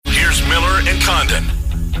Condon.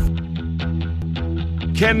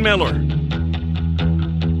 Ken Miller.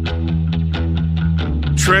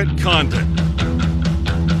 Trent Condon.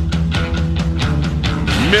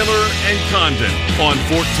 Miller and Condon on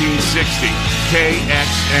 1460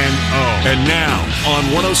 KXNO. And now on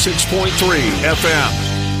 106.3 FM.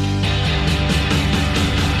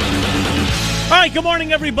 All right, good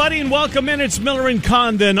morning, everybody, and welcome in. It's Miller and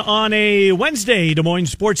Condon on a Wednesday, Des Moines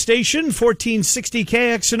Sports Station, 1460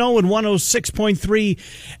 KXNO and 106.3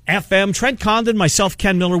 FM. Trent Condon, myself,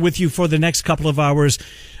 Ken Miller, with you for the next couple of hours.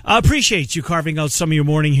 I appreciate you carving out some of your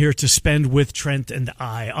morning here to spend with Trent and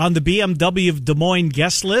I. On the BMW of Des Moines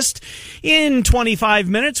guest list, in 25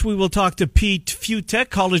 minutes, we will talk to Pete Fiutak,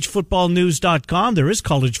 collegefootballnews.com. There is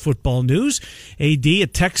college football news. AD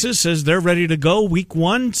at Texas says they're ready to go. Week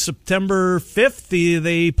 1, September 5th.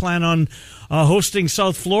 They plan on hosting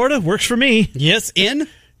South Florida. Works for me. Yes, in?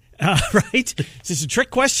 Right? Is this a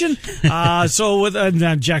trick question? So with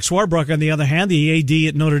Jack Swarbrook, on the other hand, the AD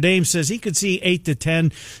at Notre Dame, says he could see 8 to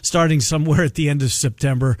 10 starting somewhere at the end of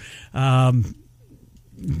September.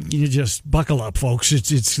 You just buckle up, folks.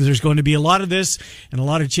 There's going to be a lot of this and a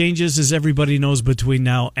lot of changes, as everybody knows, between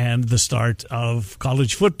now and the start of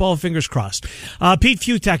college football. Fingers crossed. Pete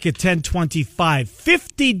Fiutak at 10:25.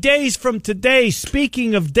 50 days from today.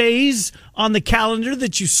 Speaking of days on the calendar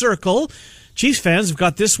that you circle, Chiefs fans have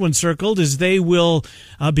got this one circled as they will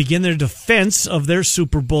begin their defense of their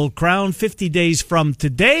Super Bowl crown 50 days from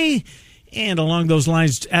today. And along those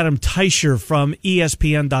lines, Adam Teicher from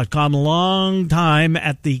ESPN.com, a long time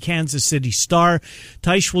at the Kansas City Star.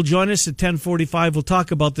 Teicher will join us at 10:45. We'll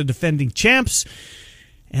talk about the defending champs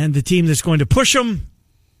and the team that's going to push them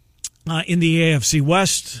in the AFC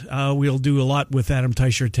West. We'll do a lot with Adam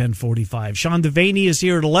Teicher at 10:45. Sean Devaney is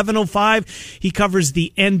here at 11:05. He covers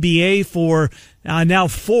the NBA for now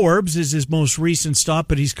Forbes is his most recent stop,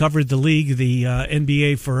 but he's covered the league, the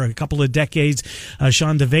NBA, for a couple of decades.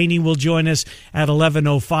 Sean Devaney will join us at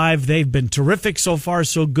 11:05. They've been terrific so far,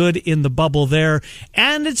 so good in the bubble there.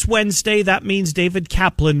 And it's Wednesday. That means David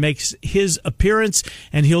Kaplan makes his appearance,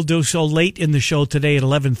 and he'll do so late in the show today at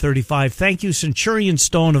 11:35. Thank you, Centurion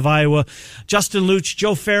Stone of Iowa. Justin Luch,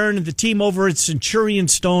 Joe Farron, and the team over at Centurion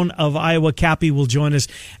Stone of Iowa. Cappy will join us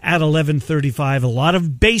at 11:35. A lot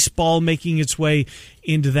of baseball making its way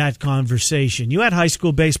into that conversation. You had high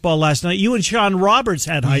school baseball last night. You and Sean Roberts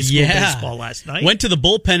had high school baseball last night. Went to the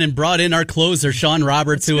bullpen and brought in our closer, Sean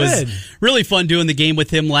Roberts, who was really fun doing the game with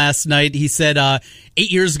him last night. He said 8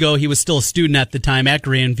 years ago, he was still a student at the time at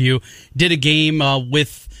Grandview, did a game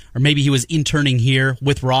or maybe he was interning here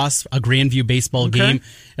with Ross, a Grandview baseball game,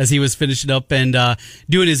 as he was finishing up and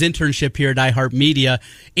doing his internship here at iHeartMedia.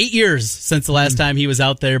 8 years since the last time he was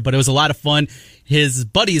out there, but it was a lot of fun. His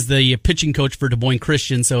buddy's the pitching coach for Des Moines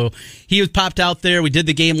Christian, so he was popped out there. We did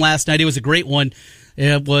the game last night. It was a great one.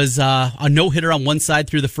 It was a no-hitter on one side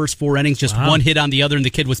through the first 4 innings, just one hit on the other, and the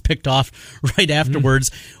kid was picked off right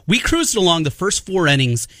afterwards. We cruised along the first 4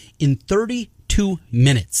 innings in 32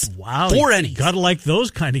 minutes. Wow. 4 innings. Gotta like those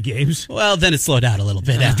kind of games. Well, then it slowed down a little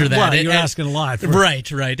bit after that. Well, you're asking a lot.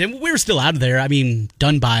 Right. And we were still out of there. I mean,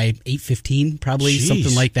 done by 8:15, probably,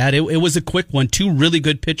 something like that. It was a quick one. 2 really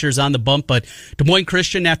good pitchers on the bump, but Des Moines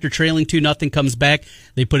Christian, after trailing 2-0, comes back.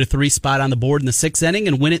 They put a 3 spot on the board in the 6th inning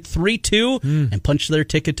and win it 3-2 and punch their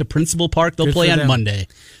ticket to Principal Park. They'll play on Monday.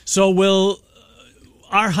 So will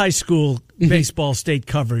our high school baseball state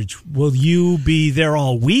coverage, will you be there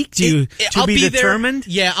all week? To be determined?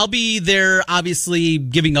 Yeah, I'll be there, obviously,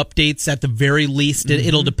 giving updates at the very least.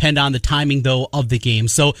 It'll depend on the timing, though, of the game.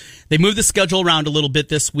 So they moved the schedule around a little bit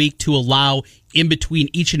this week to allow, in between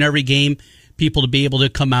each and every game, people to be able to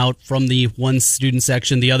come out from the one student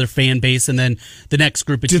section, the other fan base, and then the next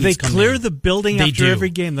group of teams. Do they clear the building after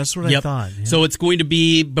every game? That's what I thought. Yeah. So it's going to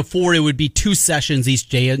be, before it would be 2 sessions each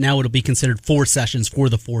day. Now it'll be considered 4 sessions for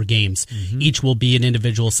the 4 games. Each will be an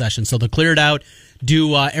individual session. So they'll clear it out,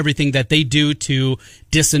 do everything that they do to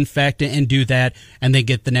disinfect and do that, and they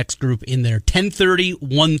get the next group in there. 10:30,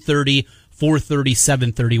 1:30, 4:30,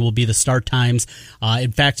 7:30 will be the start times.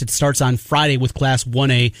 In fact, it starts on Friday with Class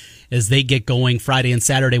 1A as they get going Friday and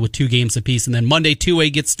Saturday with 2 games apiece. And then Monday, 2A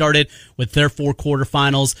gets started with their 4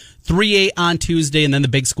 quarterfinals, 3A on Tuesday, and then the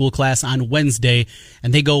big school class on Wednesday.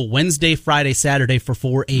 And they go Wednesday, Friday, Saturday for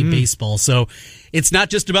 4A baseball. So it's not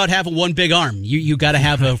just about having one big arm. You got to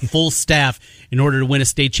have a full staff in order to win a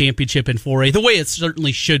state championship in 4A, the way it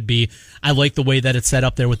certainly should be. I like the way that it's set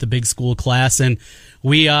up there with the big school class. And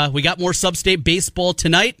we got more sub-state baseball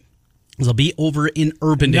tonight. They'll be over in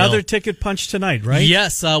Urbandale. Another ticket punch tonight, right?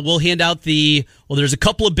 Yes, we'll hand out there's a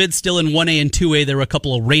couple of bids still in 1A and 2A. There were a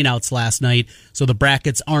couple of rainouts last night, so the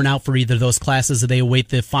brackets aren't out for either of those classes. They await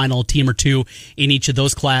the final team or two in each of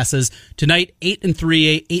those classes. Tonight, 8 and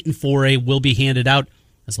 3A, 8 and 4A will be handed out.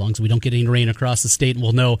 As long as we don't get any rain across the state, and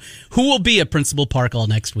we'll know who will be at Principal Park all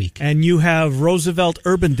next week. And you have Roosevelt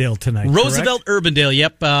Urbandale tonight, Roosevelt correct? Urbandale,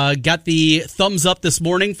 yep. Got the thumbs up this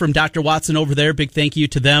morning from Dr. Watson over there. Big thank you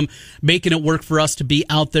to them, making it work for us to be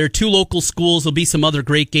out there. 2 local schools. There'll be some other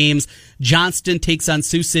great games. Johnston takes on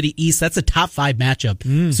Sioux City East. That's a top 5 matchup.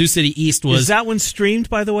 Sioux City East was... Is that one streamed,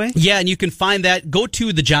 by the way? Yeah, and you can find that. Go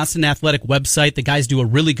to the Johnston Athletic website. The guys do a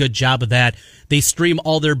really good job of that. They stream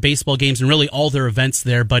all their baseball games and really all their events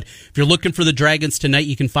there. But if you're looking for the Dragons tonight,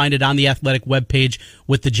 you can find it on the Athletic webpage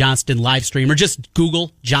with the Johnston live stream, or just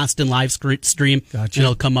Google Johnston live stream, Gotcha. and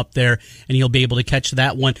it'll come up there, and you'll be able to catch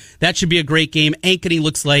that one. That should be a great game. Ankeny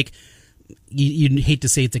looks like, you hate to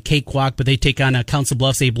say it's a cakewalk, but they take on a Council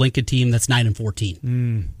Bluffs Abe Lincoln team that's 9 and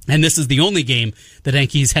 14. And this is the only game that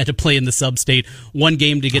Yankees had to play in the sub-state. One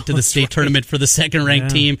game to get to the state tournament for the second-ranked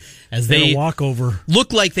team, as they walkover.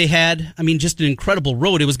 Looked like they had, just an incredible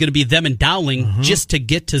road. It was going to be them and Dowling just to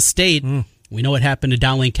get to state. We know what happened to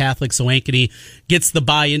Dowling Catholic, so Ankeny gets the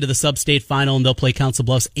bye into the sub-state final, and they'll play Council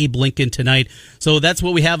Bluffs Abe Lincoln tonight. So that's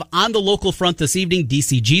what we have on the local front this evening.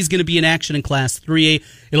 DCG is going to be in action in Class 3A.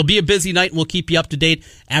 It'll be a busy night, and we'll keep you up to date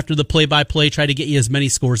after the play-by-play, try to get you as many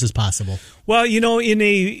scores as possible. Well, in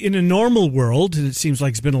a normal world, and it seems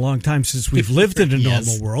like it's been a long time since we've lived in a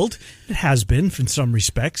normal world, it has been in some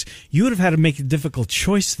respects, you would have had to make a difficult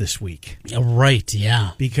choice this week. Right,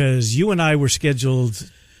 yeah. Because you and I were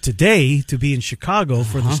scheduled today to be in Chicago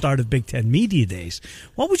for the start of Big Ten Media Days.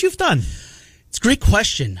 What would you have done? It's a great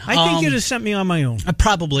question. I think you'd have sent me on my own.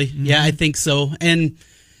 Probably. Yeah, I think so. And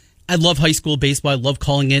I love high school baseball. I love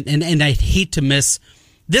calling it. And I hate to miss,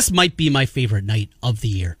 this might be my favorite night of the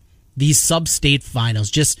year. These sub-state finals,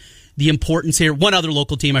 just the importance here. One other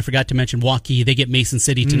local team I forgot to mention, Waukee. They get Mason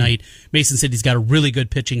City tonight. Mason City's got a really good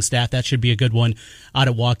pitching staff. That should be a good one out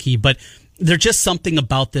of Waukee. But there's just something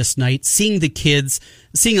about this night, seeing the kids,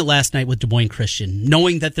 seeing it last night with Des Moines Christian,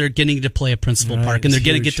 knowing that they're getting to play at Principal Park, and they're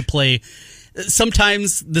going to get to play.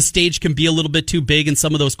 Sometimes the stage can be a little bit too big in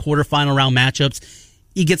some of those quarterfinal round matchups.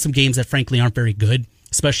 You get some games that frankly aren't very good,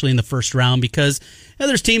 especially in the first round, because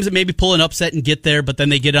there's teams that maybe pull an upset and get there, but then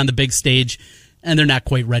they get on the big stage and they're not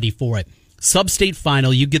quite ready for it. Sub-state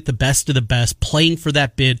final, you get the best of the best playing for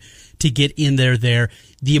that bid to get in there.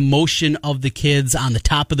 The emotion of the kids on the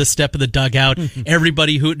top of the step of the dugout,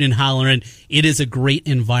 everybody hooting and hollering. It is a great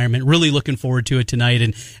environment. Really looking forward to it tonight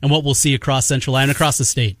and what we'll see across Central Iowa and across the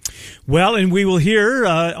state. Well, and we will hear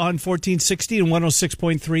on 1460 and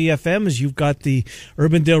 106.3 FM as you've got the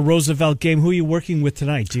Urbandale Roosevelt game. Who are you working with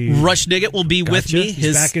tonight? Rush Niggett will be with me.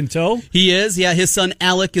 He's back in tow? He is, yeah. His son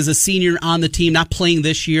Alec is a senior on the team, not playing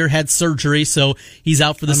this year, had surgery, so he's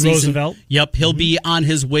out for the season. Roosevelt? Yep, he'll be on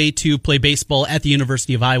his way to play baseball at the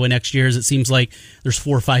University of Iowa next year, as it seems like there's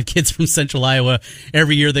 4 or 5 kids from Central Iowa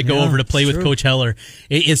every year that go over to play with Coach Heller.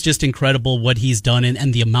 It's just incredible what he's done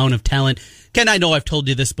and the amount of talent. Ken, I know I've told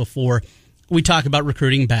you this before. We talk about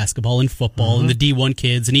recruiting basketball and football and the D1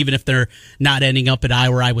 kids, and even if they're not ending up at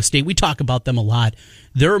Iowa or Iowa State, we talk about them a lot.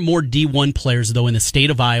 There are more D1 players, though, in the state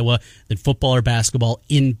of Iowa than football or basketball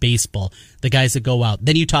in baseball, the guys that go out.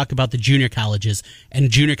 Then you talk about the junior colleges,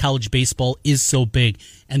 and junior college baseball is so big,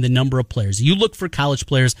 and the number of players. You look for college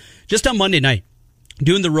players. Just on Monday night,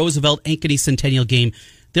 doing the Roosevelt Ankeny Centennial game,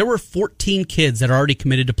 there were 14 kids that are already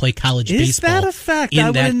committed to play college baseball. Is that a fact? I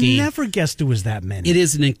would have never guessed it was that many. It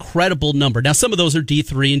is an incredible number. Now, some of those are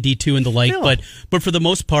D3 and D2 and the like, but for the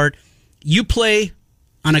most part, you play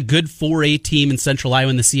on a good 4A team in Central Iowa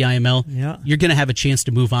in the CIML, you're going to have a chance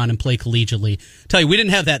to move on and play collegiately. Tell you, we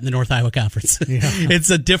didn't have that in the North Iowa Conference. It's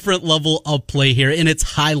a different level of play here, and it's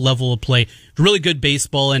high level of play. Really good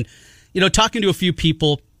baseball. And, talking to a few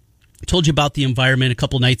people, told you about the environment a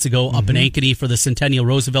couple nights ago up in Ankeny for the Centennial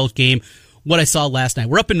Roosevelt game. What I saw last night.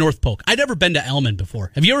 We're up in North Polk. I'd never been to Elman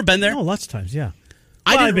before. Have you ever been there? Oh, lots of times, yeah.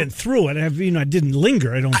 I've been through it. I didn't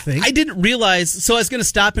linger, I don't think. I didn't realize, so I was going to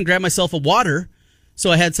stop and grab myself a water. So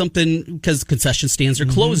I had something, because concession stands are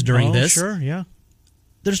closed during this. Sure, yeah.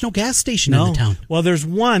 There's no gas station in the town. Well, there's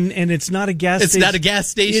one, and it's not a gas station. It's not a gas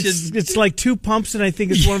station. It's like 2 pumps, and I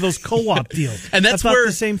think it's one of those co-op deals. And that's where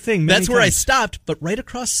the same thing. That's where I stopped, but right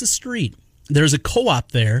across the street, there's a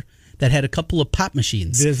co-op there that had a couple of pop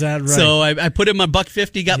machines. Is that right? So I put in my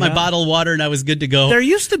 $1.50, got my bottle of water, and I was good to go. There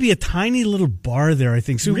used to be a tiny little bar there, I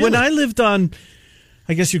think. So when I lived on,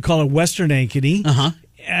 I guess you'd call it Western Ankeny,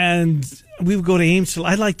 and we would go to Ames.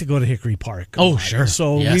 I'd like to go to Hickory Park. Oh, sure.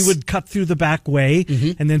 So Yes. we would cut through the back way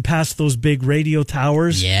and then past those big radio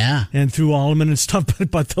towers. Yeah. And through Allman and stuff.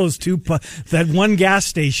 But those two, that one gas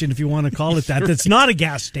station, if you want to call it that, that's not a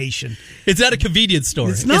gas station. It's not a convenience store.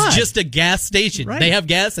 It's not. It's just a gas station. Right. They have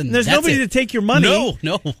gas, and there's that's nobody it. to take your money.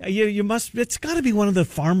 No. You must. It's got to be one of the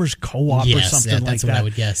farmers' co-op or Yes, something yeah, like that's that. what I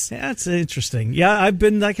would guess. That's interesting. Yeah, I've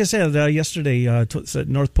been, like I said yesterday, at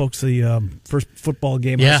North Pokes, the first football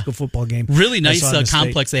game, high school football game. Really I nice saw in the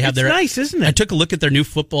complex state. they have It's there. Nice, isn't it? I took a look at their new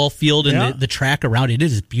football field and Yeah. the track around it. It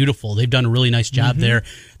is beautiful. They've done a really nice job there.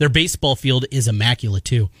 Their baseball field is immaculate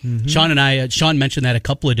too. Sean mentioned that a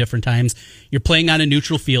couple of different times. You're playing on a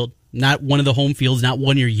neutral field, not one of the home fields, not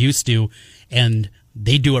one you're used to, and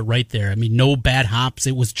they do it right there. I mean, no bad hops.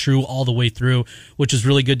 It was true all the way through, which is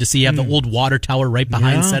really good to see. You have the old water tower right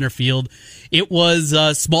behind center field. It was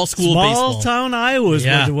small school baseball. Small town Iowa is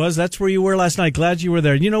Yeah. what it was. That's where you were last night. Glad you were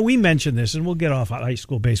there. We mentioned this, and we'll get off high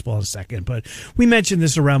school baseball in a second, but we mentioned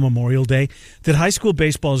this around Memorial Day, that high school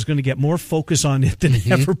baseball is going to get more focus on it than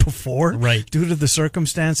ever before. Right. Due to the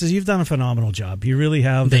circumstances. You've done a phenomenal job. You really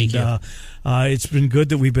have. Thank you. It's been good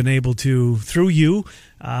that we've been able to, through you,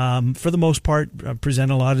 for the most part,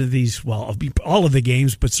 present a lot of these, well, all of the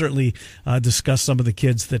games, but certainly discuss some of the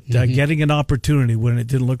kids that getting an opportunity when it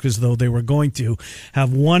didn't look as though they were going to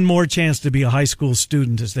have one more chance to be a high school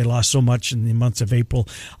student, as they lost so much in the months of April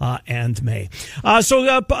and May.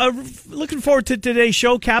 Looking forward to today's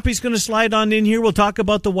show. Cappy's going to slide on in here. We'll talk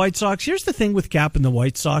about the White Sox. Here's the thing with Cap and the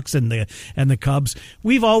White Sox and the Cubs.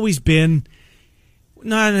 We've always been.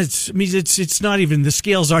 No, it's not even, the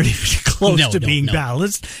scales aren't even close to being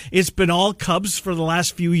balanced. It's been all Cubs for the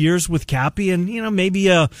last few years with Cappy, and maybe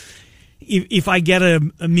if I get a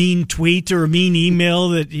mean tweet or a mean email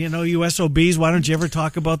that you SOBs, why don't you ever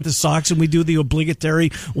talk about the Sox, and we do the obligatory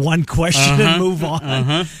one question and move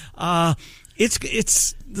on.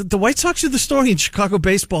 It's the White Sox are the story in Chicago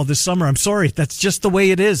baseball this summer. I'm sorry, that's just the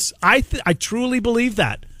way it is. I truly believe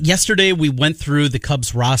that. Yesterday, we went through the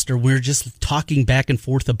Cubs roster. We were just talking back and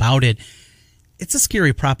forth about it. It's a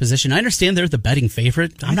scary proposition. I understand they're the betting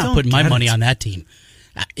favorite. I'm not putting my money on that team.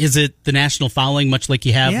 Is it the national following, much like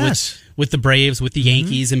you have with the Braves, with the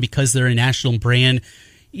Yankees, and because they're a national brand?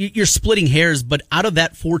 You're splitting hairs, but out of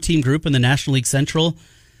that 4-team group in the National League Central,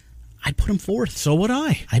 I'd put them fourth. So would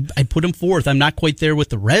I. I'd put them fourth. I'm not quite there with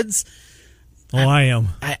the Reds. I am.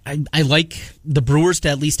 I like the Brewers to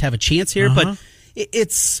at least have a chance here, but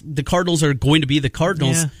it's the Cardinals are going to be the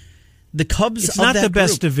Cardinals. Yeah. The Cubs. It's not the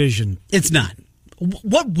best division. It's not.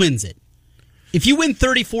 What wins it? If you win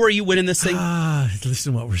 34, are you winning this thing?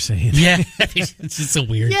 Listen to what we're saying. Yeah, it's just so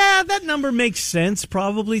weird. Yeah, that number makes sense.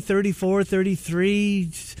 Probably 34,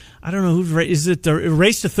 33. I don't know is it the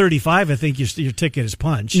race to 35. I think your ticket is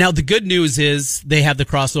punched. Now the good news is they have the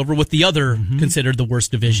crossover with the other considered the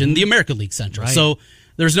worst division, the American League Central. Right. So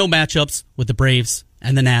there's no matchups with the Braves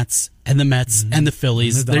and the Nats and the Mets and the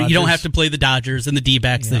Phillies. And the You don't have to play the Dodgers and the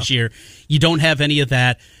D-backs this year. You don't have any of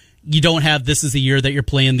that. You don't have this is the year that you're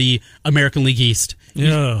playing the American League East.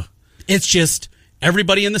 Yeah. It's just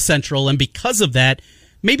everybody in the Central, and because of that,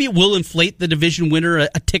 maybe it will inflate the division winner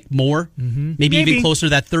a tick more, maybe even closer to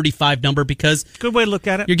that 35 number, because good way to look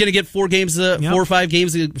at it. you're going to get 4 or 5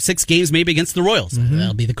 games, 6 games maybe against the Royals.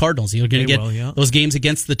 That'll be the Cardinals. You're going to get those games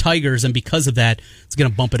against the Tigers, and because of that, it's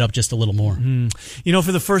going to bump it up just a little more.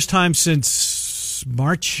 For the first time since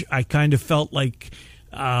March, I kind of felt like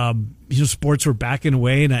sports were backing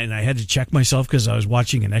away, and I had to check myself because I was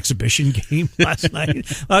watching an exhibition game last night.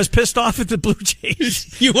 I was pissed off at the Blue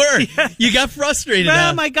Jays. You were. Yeah. You got frustrated.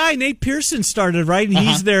 Well, my guy Nate Pearson started, right? And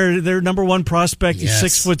he's their number one prospect. He's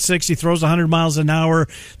 6'6". He throws 100 miles an hour.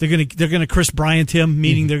 They're gonna Chris Bryant him,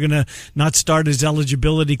 meaning they're gonna not start his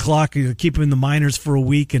eligibility clock. Keep him in the minors for a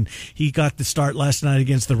week, and he got the start last night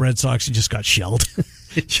against the Red Sox and just got shelled.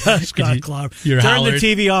 Just got clobbered. Turned the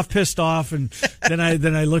TV off, pissed off, and then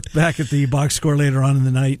I looked back at the box score later on in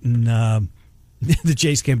the night, and the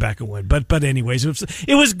Jays came back and won. But anyways,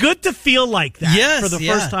 it was good to feel like that for the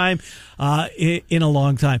first time in a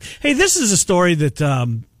long time. Hey, this is a story that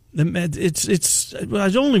it's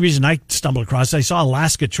the only reason I stumbled across. I saw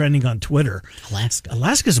Alaska trending on Twitter.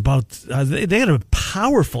 Alaska's about they had a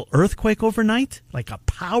powerful earthquake overnight, like a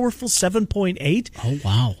powerful 7.8. Oh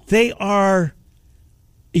wow! They are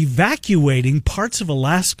evacuating parts of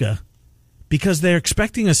Alaska because they're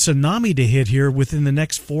expecting a tsunami to hit here within the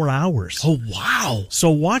next 4 hours. Oh, wow. So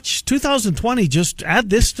watch 2020. Just add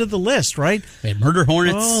this to the list, right? They had murder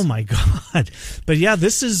hornets. Oh, my God. But yeah,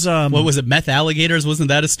 this is... what was it, meth alligators? Wasn't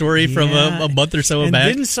that a story from a month or so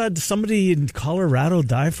back? Didn't somebody in Colorado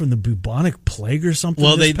die from the bubonic plague or something?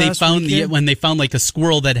 Well, they found when they found like a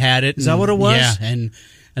squirrel that had it. Is that what it was? Yeah, and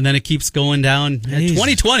then it keeps going down.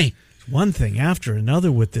 2020. One thing after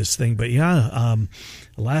another with this thing, but yeah,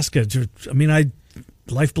 Alaska. I mean,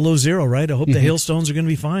 life below zero, right? I hope the hailstones are going to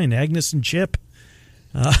be fine. Agnes and Chip,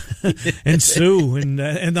 and Sue, and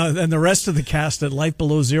the rest of the cast at Life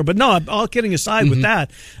Below Zero. But no, all kidding aside with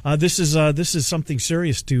that, this is something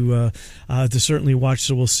serious to certainly watch.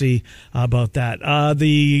 So we'll see about that.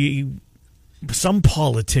 Some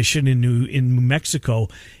politician in New Mexico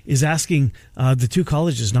is asking the two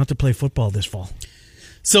colleges not to play football this fall.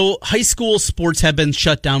 So high school sports have been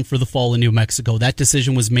shut down for the fall in New Mexico. That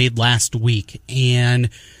decision was made last week,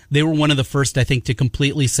 and they were one of the first, I think, to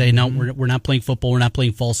completely say, no, we're not playing football, we're not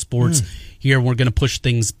playing fall sports here, we're going to push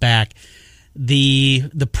things back.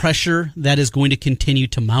 The pressure that is going to continue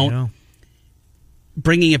to mount,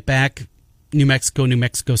 bringing it back, New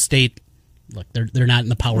Mexico State, look, they're not in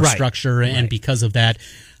the power structure, and because of that,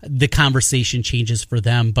 the conversation changes for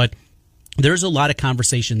them, but there's a lot of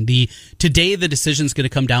conversation. Today, the decision is going to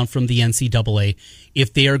come down from the NCAA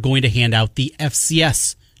if they are going to hand out the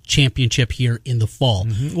FCS championship here in the fall.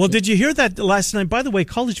 Well, did you hear that last night? By the way,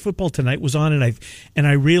 college football tonight was on, and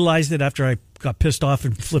I realized it after I got pissed off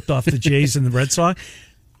and flipped off the Jays and the Red Sox.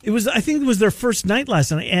 I think it was their first night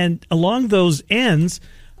last night, and along those ends,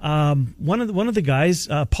 one of the guys,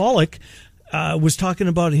 Pollock, was talking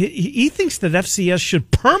about he thinks that FCS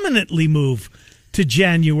should permanently move to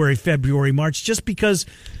January, February, March, just because,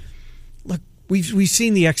 look, we've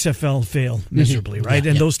seen the XFL fail miserably, right?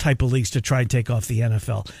 And those type of leagues to try and take off the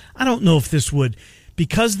NFL. I don't know if this would,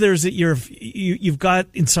 because you've got,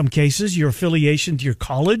 in some cases, your affiliation to your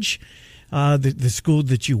college, the school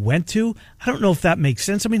that you went to. I don't know if that makes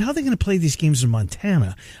sense. I mean, how are they going to play these games in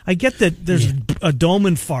Montana? I get that there's a dome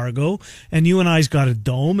in Fargo, and UNI's got a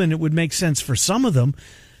dome, and it would make sense for some of them.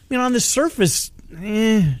 I mean, on the surface,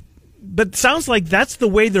 but it sounds like that's the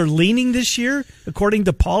way they're leaning this year, according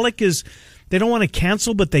to Pollock, is they don't want to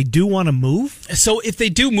cancel, but they do want to move. So if they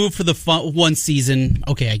do move for the one season,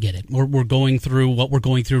 okay, I get it. We're going through what we're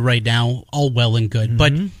going through right now, all well and good.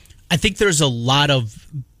 But I think there's a lot of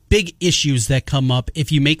big issues that come up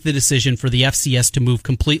if you make the decision for the FCS to move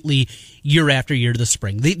completely year after year to the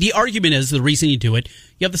spring. The argument is, the reason you do it,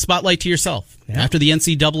 you have the spotlight to yourself. Yeah. After the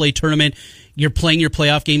NCAA tournament, you're playing your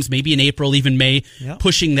playoff games maybe in April, even May,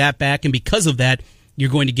 pushing that back. And because of that, you're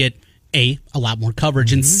going to get, a lot more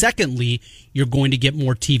coverage. And secondly, you're going to get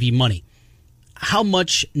more TV money. How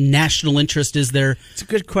much national interest is there? It's a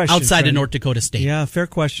good question. Outside of North Dakota State. Yeah, fair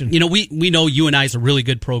question. You know, we know UNI is a really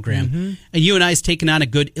good program, and UNI is taking on a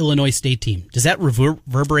good Illinois State team. Does that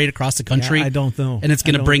reverberate across the country? Yeah, I don't know. And it's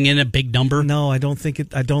going to bring in a big number? No, I don't think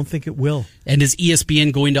it will. And is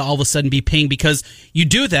ESPN going to all of a sudden be paying? Because you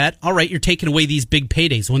do that, all right, you're taking away these big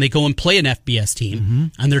paydays when they go and play an FBS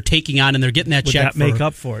team, and they're taking on and they're getting that check that make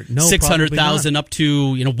up for it? No, $600,000 up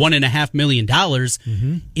to $1.5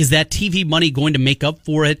 million. Is that TV money going to make up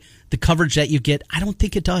for it? The coverage that you get, I don't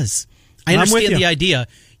think it does. I understand the idea.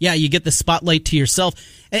 Yeah, you get the spotlight to yourself.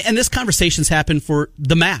 And this conversation's happened for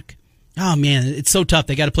the MAC. Oh, man, it's so tough.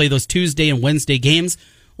 They got to play those Tuesday and Wednesday games.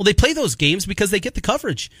 Well, they play those games because they get the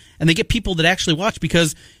coverage, and they get people that actually watch,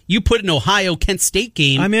 because you put an Ohio-Kent State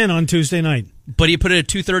game. I'm in on Tuesday night. But you put it at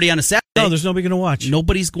 2:30 on a Saturday. No, there's nobody going to watch.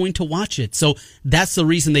 Nobody's going to watch it. So that's the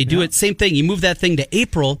reason they do it. Same thing. You move that thing to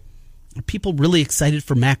April. Are people really excited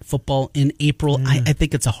for MAC football in April? I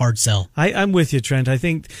think it's a hard sell. I'm with you, Trent. I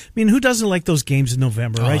mean, who doesn't like those games in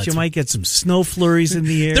November, right? You might get some snow flurries in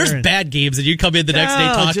the air. There's bad games, and you come in the next day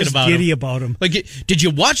talking about them. Giddy about them. Like, did you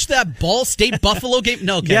watch that Ball State Buffalo game?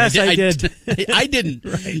 No, Kevin, yes, I did. I didn't.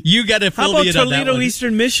 Right. You got to fill me in on that one. How about Toledo,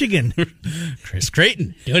 Eastern Michigan? Chris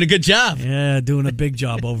Creighton doing a good job. Yeah, doing a big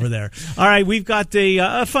job over there. All right, we've got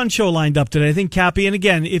a fun show lined up today. I think, Cappy, and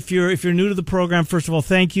again, if you're new to the program, first of all,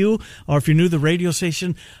 thank you. Or if you're new to the radio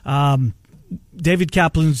station, David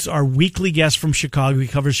Kaplan's our weekly guest from Chicago. He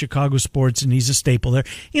covers Chicago sports, and he's a staple there.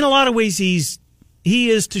 In a lot of ways, he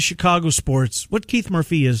is to Chicago sports what Keith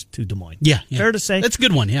Murphy is to Des Moines. Yeah. Fair to say? That's a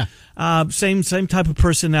good one, yeah. Same type of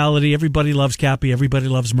personality. Everybody loves Cappy. Everybody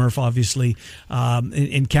loves Murph, obviously.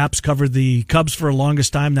 And Cap's covered the Cubs for the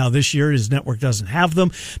longest time. Now this year, his network doesn't have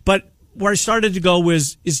them. But where I started to go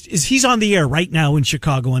is he's on the air right now in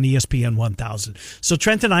Chicago on ESPN 1000. So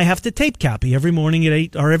Trent and I have to tape Cappy every morning at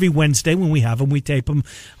 8, or every Wednesday when we have him, we tape him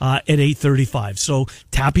at 8:35. So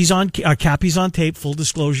Cappy's on tape, full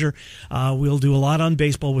disclosure. We'll do a lot on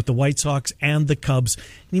baseball with the White Sox and the Cubs. And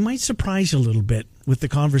he might surprise you a little bit with the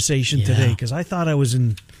conversation today, because I thought I was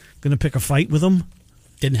going to pick a fight with him.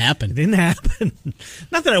 Didn't happen. It didn't happen.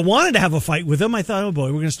 Not that I wanted to have a fight with him. I thought, oh boy,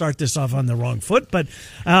 we're going to start this off on the wrong foot. But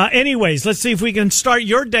anyways, let's see if we can start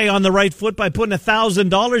your day on the right foot by putting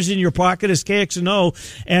 $1,000 in your pocket, as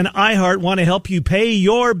KXNO and iHeart want to help you pay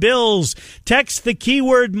your bills. Text the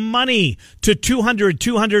keyword money to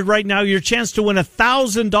 200-200 right now. Your chance to win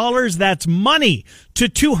 $1,000. That's money to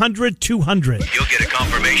 200-200. You'll get a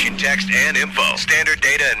confirmation text and info. Standard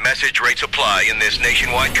data and message rates apply in this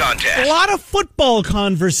nationwide contest. A lot of football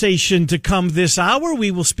conversation to come this hour. We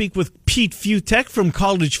will speak with Pete Fiutak from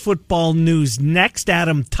College Football News next.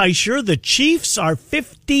 Adam Teicher. The Chiefs are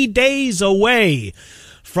 50 days away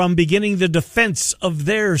from beginning the defense of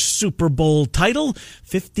their Super Bowl title.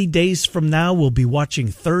 50 days from now, we'll be watching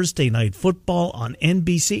Thursday Night Football on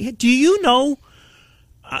NBC. Do you know,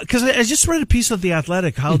 because I just read a piece of The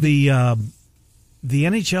Athletic, how the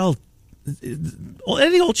NHL,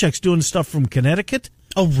 Eddie Olczyk's doing stuff from Connecticut.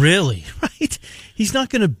 Oh, really? Right. He's not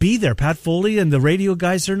going to be there. Pat Foley and the radio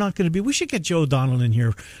guys, they're not going to be. We should get Joe O'Donnell in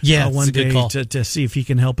here one day to see if he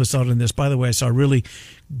can help us out in this. By the way, I saw a really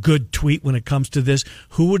good tweet when it comes to this.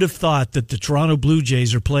 Who would have thought that the Toronto Blue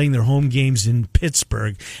Jays are playing their home games in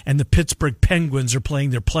Pittsburgh and the Pittsburgh Penguins are playing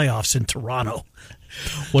their playoffs in Toronto?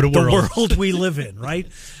 What a world. The world we live in, right?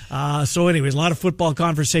 So anyways, a lot of football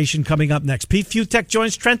conversation coming up next. Pete Fiutak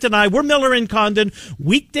joins Trent and I. We're Miller and Condon,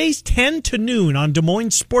 weekdays 10 to noon on Des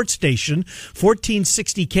Moines Sports Station,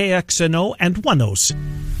 1460 KXNO and 106.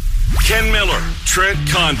 Ken Miller, Trent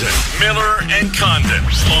Condon, Miller and Condon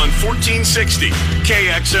on 1460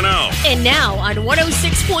 KXNO. And now on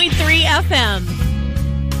 106.3 FM.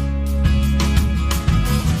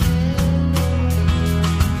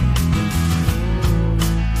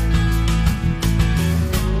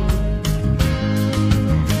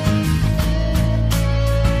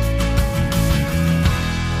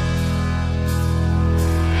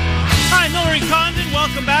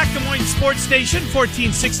 Welcome back, Des Moines Sports Station,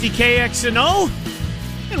 1460 KXNO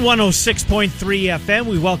and 106.3 FM.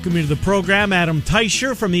 We welcome you to the program. Adam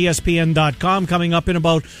Teicher from ESPN.com coming up in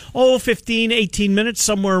about 15, 18 minutes,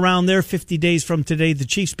 somewhere around there. 50 days from today, the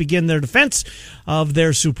Chiefs begin their defense of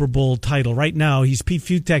their Super Bowl title. Right now, he's Pete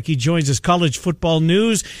Fiutak. He joins us, College Football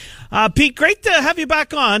News. Pete, great to have you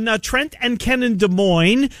back on. Trent and Ken in Des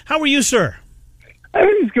Moines. How are you, sir?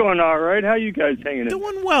 Everything's going all right. How you guys hanging in?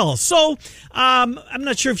 Doing well. So, I'm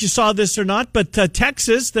not sure if you saw this or not, but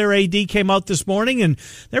Texas, their AD came out this morning, and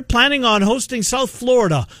they're planning on hosting South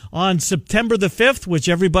Florida on September the 5th, which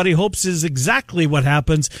everybody hopes is exactly what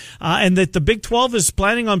happens, and that the Big 12 is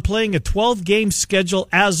planning on playing a 12-game schedule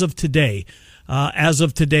as of today. As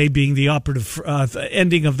of today being the operative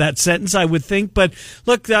ending of that sentence, I would think. But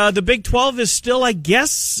look, the Big 12 is still, I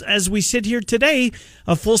guess, as we sit here today,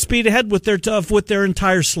 full speed ahead with their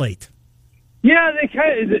entire slate. Yeah, they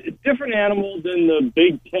kind of different animal than the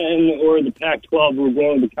Big 10 or the Pac-12. We're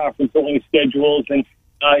going with the conference-only schedules, and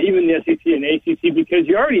even the SEC and ACC, because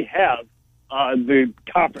you already have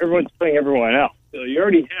everyone's playing everyone else. So you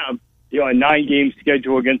already have a 9-game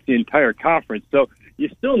schedule against the entire conference. So you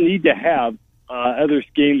still need to have other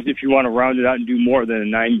games if you want to round it out and do more than a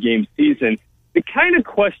 9-game season. The kind of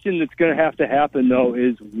question that's going to happen, though,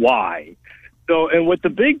 is why? So, and what the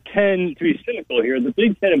Big Ten, to be cynical here, the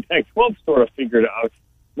Big Ten and Pac-12 sort of figured out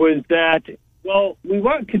was that, well, we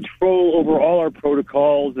want control over all our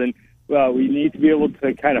protocols, and we need to be able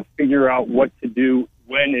to kind of figure out what to do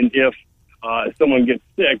when and if someone gets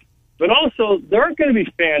sick. But also, there aren't going to be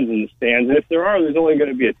fans in the stands, and if there are, there's only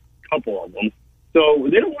going to be a couple of them. So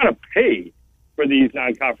they don't want to pay for these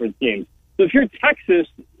non-conference games. So if you're Texas,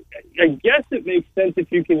 I guess it makes sense if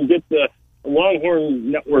you can get the Longhorn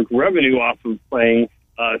Network revenue off of playing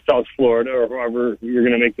South Florida or however you're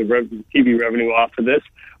going to make the TV revenue off of this.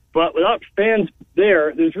 But without fans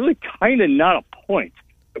there's really kind of not a point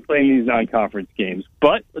to playing these non-conference games.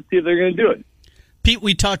 But let's see if they're going to do it. Pete,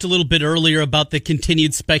 we talked a little bit earlier about the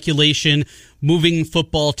continued speculation, moving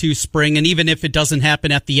football to spring, and even if it doesn't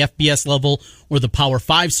happen at the FBS level or the Power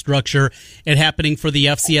 5 structure, it happening for the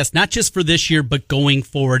FCS, not just for this year, but going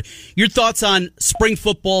forward. Your thoughts on spring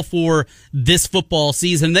football for this football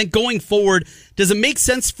season? And then going forward, does it make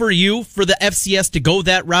sense for you, for the FCS, to go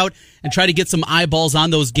that route and try to get some eyeballs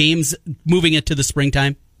on those games, moving it to the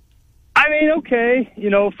springtime? I mean, okay,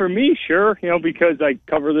 for me, sure, because I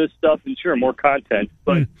cover this stuff and sure, more content.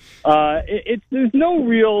 But there's no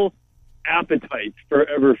real appetite for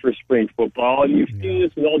spring football. And you've seen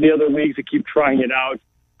this with all the other leagues that keep trying it out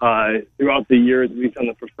throughout the years, at least on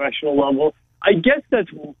the professional level. I guess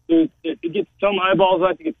it gets some eyeballs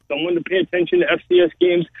on it to get someone to pay attention to FCS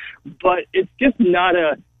games, but it's just not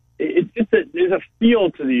there's a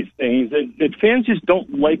feel to these things that fans just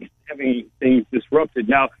don't like having things disrupted.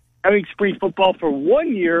 Now, having spring football for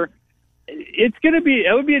 1 year, it would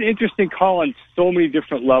be an interesting call on so many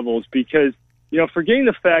different levels because, forgetting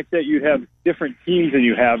the fact that you have different teams than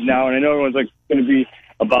you have now, and I know everyone's going to be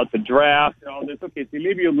about the draft and all this. Okay, so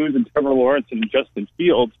maybe you lose Trevor Lawrence and Justin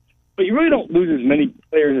Fields, but you really don't lose as many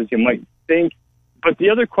players as you might think. But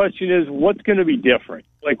the other question is, what's going to be different?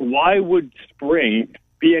 Like, why would spring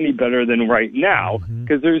be any better than right now?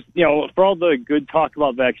 Because there's, for all the good talk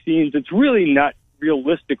about vaccines, it's really not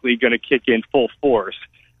realistically going to kick in full force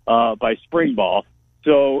by spring ball.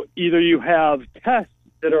 So either you have tests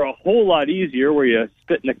that are a whole lot easier where you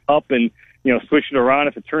spit in a cup and, switch it around.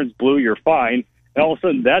 If it turns blue, you're fine. And all of a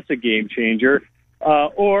sudden, that's a game changer.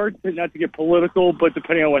 Or, not to get political, but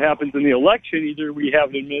depending on what happens in the election, either we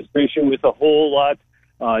have an administration with a whole lot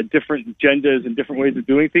different agendas and different ways of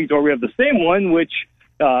doing things, or we have the same one, which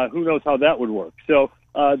who knows how that would work. So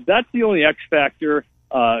that's the only X factor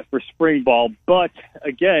for spring ball. But,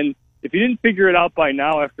 again, if you didn't figure it out by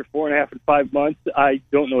now after 4.5 and 5 months, I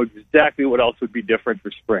don't know exactly what else would be different for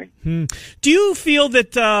spring. Do you feel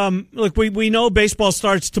that, look, we know baseball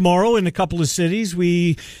starts tomorrow in a couple of cities.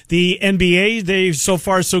 The NBA, they're so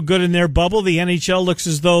far so good in their bubble. The NHL looks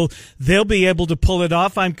as though they'll be able to pull it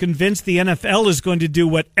off. I'm convinced the NFL is going to do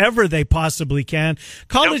whatever they possibly can.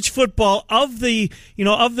 College football, of the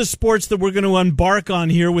sports that we're going to embark on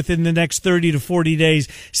here within the next 30 to 40 days,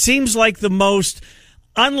 seems like the most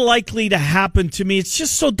unlikely to happen to me. It's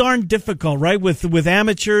just so darn difficult, right? With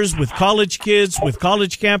amateurs, with college kids, with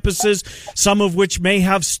college campuses, some of which may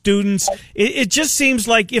have students. It just seems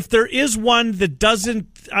like if there is one that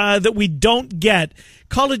that we don't get,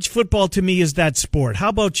 college football to me is that sport. How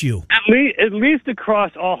about you? At least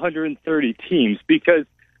across all 130 teams, because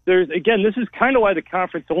this is kind of why the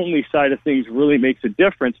conference only side of things really makes a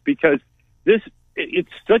difference, because it's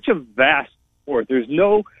such a vast sport. There's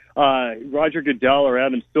no Roger Goodell or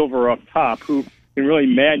Adam Silver up top who can really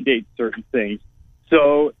mandate certain things.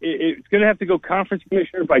 So it's going to have to go conference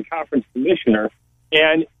commissioner by conference commissioner.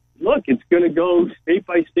 And look, it's going to go state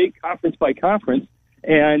by state, conference by conference.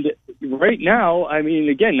 And right now, I mean,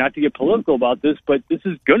 again, not to get political about this, but this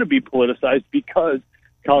is going to be politicized because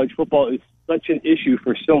college football is such an issue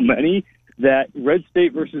for so many that red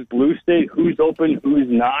state versus blue state, who's open, who's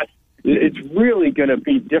not, it's really going to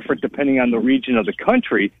be different depending on the region of the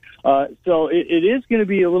country. So it is going to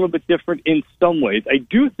be a little bit different in some ways. I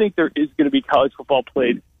do think there is going to be college football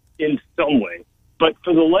played in some way. But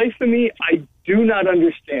for the life of me, I do not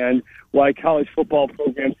understand why college football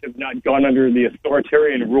programs have not gone under the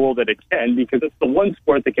authoritarian rule that it can, because it's the one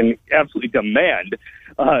sport that can absolutely demand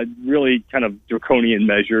really kind of draconian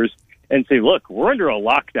measures and say, look, we're under a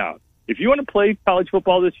lockdown. If you want to play college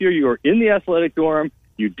football this year, you are in the athletic dorm.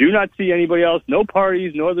 You do not see anybody else, no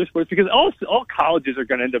parties, no other sports, because all colleges are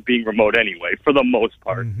going to end up being remote anyway, for the most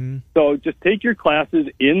part. So just take your classes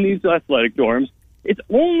in these athletic dorms. It's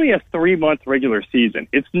only a 3-month regular season.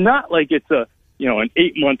 It's not like it's an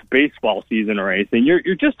 8-month baseball season or anything.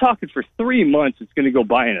 You're just talking for 3 months. It's going to go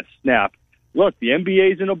by in a snap. Look, the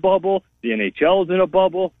NBA's in a bubble, the NHL is in a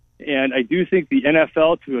bubble, and I do think the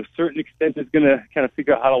NFL, to a certain extent, is going to kind of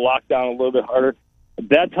figure out how to lock down a little bit harder.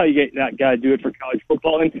 That's how you got to do it for college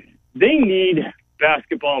football. And they need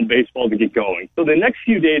basketball and baseball to get going. So the next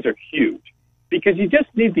few days are huge because you just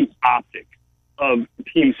need the optics of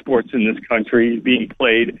team sports in this country being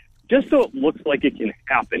played just so it looks like it can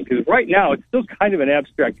happen. Because right now it's still kind of an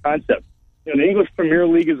abstract concept. The English Premier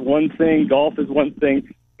League is one thing, golf is one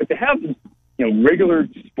thing, but to have regular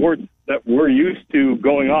sports that we're used to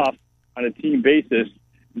going off on a team basis,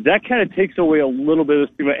 that kind of takes away a little bit of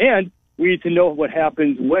the stigma. And we need to know what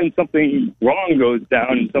happens when something wrong goes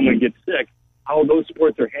down and someone gets sick, how those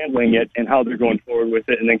sports are handling it and how they're going forward with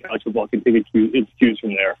it, and then college football can take its cues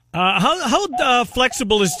from there. How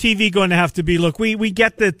flexible is TV going to have to be? Look, we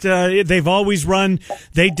get that they've always run.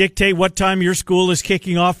 They dictate what time your school is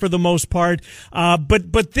kicking off for the most part.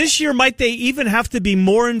 But this year, might they even have to be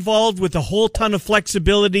more involved with a whole ton of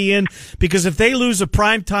flexibility in? Because if they lose a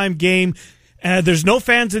primetime game, There's no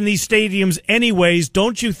fans in these stadiums anyways.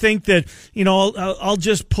 Don't you think that, I'll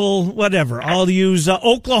just pull whatever. I'll use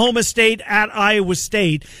Oklahoma State at Iowa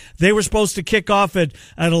State. They were supposed to kick off at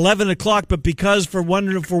 11 o'clock, but because for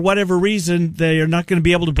whatever reason they are not going to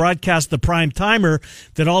be able to broadcast the prime timer,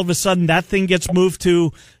 that all of a sudden that thing gets moved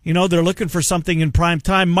to, they're looking for something in prime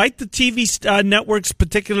time. Might the TV networks,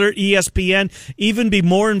 particular ESPN, even be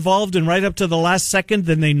more involved and right up to the last second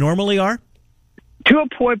than they normally are? To a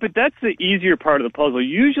point, but that's the easier part of the puzzle.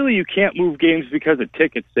 Usually you can't move games because of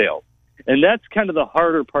ticket sales. And that's kind of the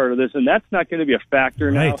harder part of this, and that's not going to be a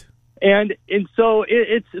factor now. And so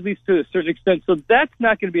it's at least to a certain extent. So that's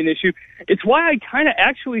not going to be an issue. It's why I kind of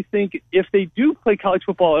actually think if they do play college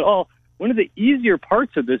football at all, one of the easier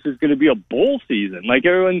parts of this is going to be a bowl season. Like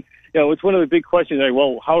everyone, it's one of the big questions, like,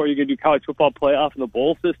 well, how are you going to do college football playoff in the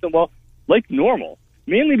bowl system? Well, like normal.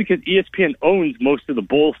 Mainly because ESPN owns most of the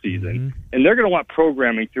bowl season, and they're going to want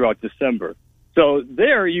programming throughout December. So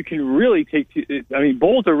there you can really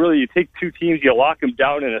bowls are really, you take two teams, you lock them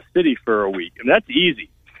down in a city for a week, and that's easy.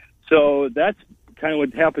 So that's kind of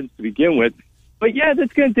what happens to begin with. But yeah,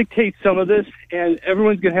 that's going to dictate some of this, and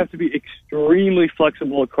everyone's going to have to be extremely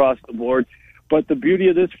flexible across the board. But the beauty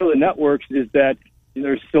of this for the networks is that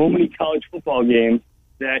there's so many college football games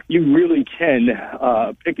that you really can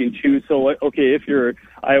pick and choose. So, okay, if your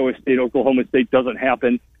Iowa State, Oklahoma State doesn't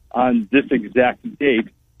happen on this exact date,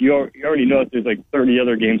 you already know that there's like 30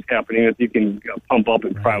 other games happening that you can pump up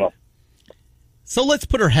and prime up. So let's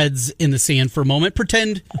put our heads in the sand for a moment.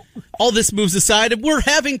 Pretend all this moves aside and we're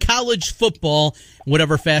having college football,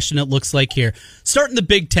 whatever fashion it looks like here. Starting the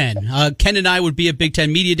Big Ten. Ken and I would be at Big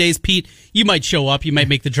Ten Media Days. Pete, you might show up. You might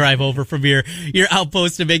make the drive over from your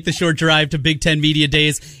outpost to make the short drive to Big Ten Media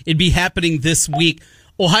Days. It'd be happening this week.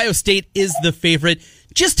 Ohio State is the favorite.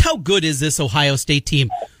 Just how good is this Ohio State team?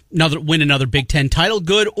 Win another Big Ten title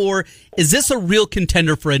good, or is this a real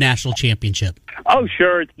contender for a national championship? Oh,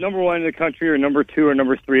 sure. It's number one in the country or number two or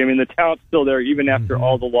number three. I mean, the talent's still there even after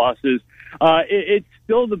all the losses. It's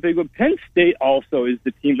still the big one. Penn State also is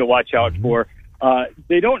the team to watch out for.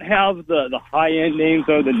 They don't have the high-end names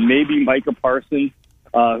other than maybe Micah Parsons,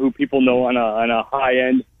 who people know on a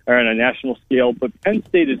high-end or on a national scale, but Penn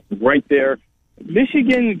State is right there.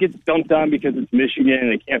 Michigan gets dunked on because it's Michigan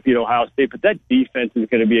and they can't beat Ohio State, but that defense is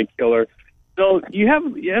going to be a killer. So you have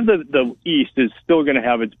the East is still going to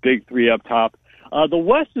have its big three up top. The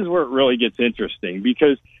West is where it really gets interesting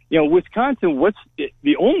because, Wisconsin, what's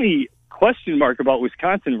the only question mark about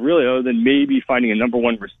Wisconsin really, other than maybe finding a number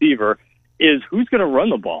one receiver, is who's going to run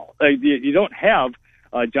the ball. You don't have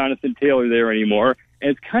Jonathan Taylor there anymore, and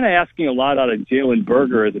it's kind of asking a lot out of Jalen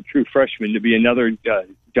Berger as a true freshman to be another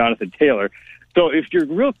Jonathan Taylor. So if your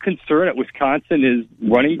real concern at Wisconsin is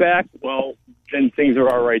running back, well, then things are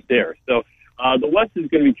all right there. So the West is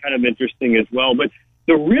going to be kind of interesting as well. But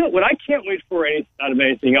what I can't wait for out of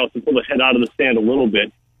anything else, to pull the head out of the sand a little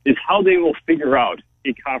bit, is how they will figure out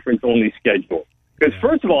a conference-only schedule. Because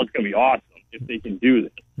first of all, it's going to be awesome if they can do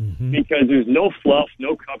this. Because there's no fluff,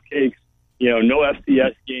 no cupcakes, no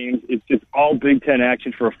FCS games. It's just all Big Ten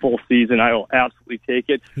action for a full season. I will absolutely take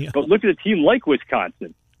it. Yeah. But look at a team like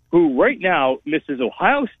Wisconsin, who right now misses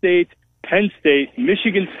Ohio State, Penn State,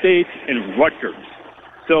 Michigan State, and Rutgers.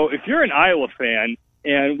 So if you're an Iowa fan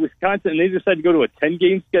and Wisconsin, and they decide to go to a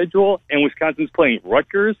 10-game schedule and Wisconsin's playing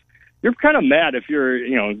Rutgers, you're kind of mad if you're,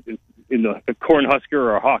 in the Cornhusker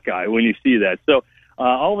or a Hawkeye when you see that. So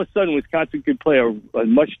all of a sudden Wisconsin could play a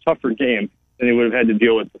much tougher game than they would have had to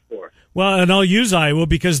deal with before. Well, and I'll use Iowa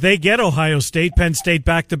because they get Ohio State, Penn State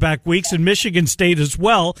back-to-back weeks, and Michigan State as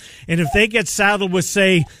well. And if they get saddled with,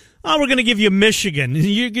 say, we're going to give you Michigan,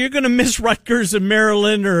 you're going to miss Rutgers and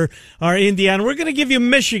Maryland or Indiana. We're going to give you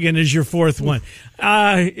Michigan as your fourth one.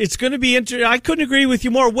 It's going to be interesting. I couldn't agree with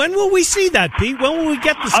you more. When will we see that, Pete? When will we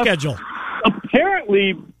get the schedule?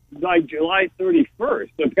 Apparently by July 31st.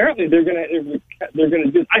 So apparently they're going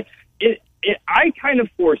to do. I kind of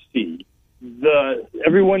foresee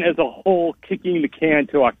everyone as a whole kicking the can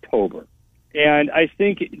to October. And I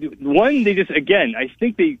think, I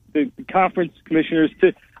think the conference commissioners,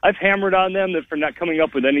 I've hammered on them for not coming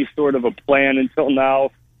up with any sort of a plan until now.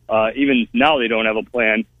 Even now they don't have a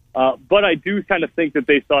plan. But I do kind of think that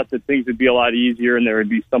they thought that things would be a lot easier and there would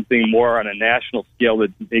be something more on a national scale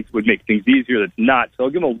that would make things easier that's not. So I'll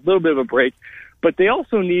give them a little bit of a break. But they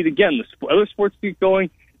also need, again, the other sports to get going.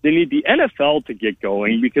 They need the NFL to get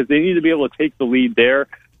going because they need to be able to take the lead there.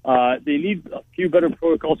 They need a few better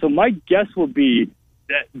protocols. So my guess will be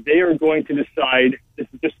that they are going to decide, this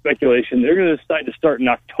is just speculation, they're going to decide to start in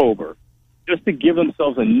October just to give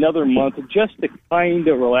themselves another month just to kind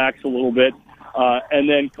of relax a little bit and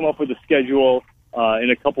then come up with a schedule in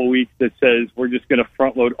a couple weeks that says we're just going to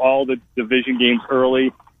front load all the division games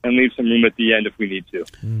early and leave some room at the end if we need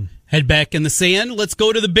to. Head back in the sand. Let's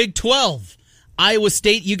go to the Big 12. Iowa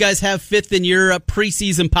State, you guys have 5th in your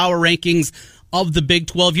preseason power rankings of the Big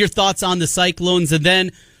 12. Your thoughts on the Cyclones, and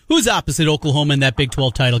then who's opposite Oklahoma in that Big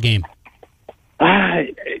 12 title game?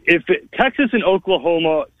 Texas and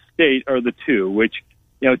Oklahoma State are the two, which,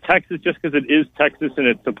 Texas, just because it is Texas and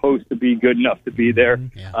it's supposed to be good enough to be there,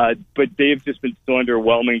 but they've just been so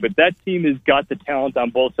underwhelming. But that team has got the talent on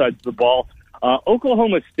both sides of the ball.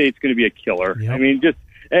 Oklahoma State's going to be a killer. Yep. I mean, just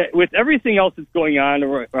with everything else that's going on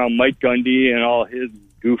around Mike Gundy and all his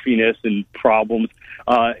goofiness and problems,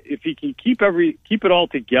 if he can keep it all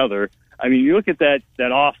together, I mean, you look at that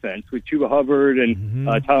offense with Chuba Hubbard and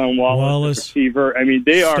Tyler Wallace, receiver. I mean,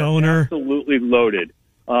 they Stoner. are absolutely loaded.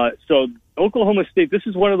 So Oklahoma State, this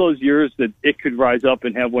is one of those years that it could rise up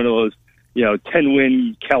and have one of those,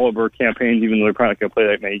 10-win caliber campaigns, even though they're probably not going to play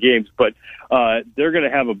that many games. But they're going to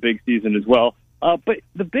have a big season as well. But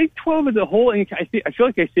the Big 12 as a whole, and I feel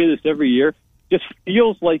like I say this every year, just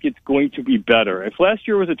feels like it's going to be better. If last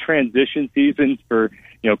year was a transition season for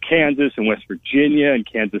Kansas and West Virginia and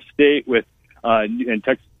Kansas State and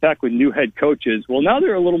Texas Tech with new head coaches, well, now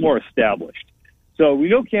they're a little more established. So we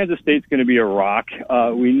know Kansas State's going to be a rock.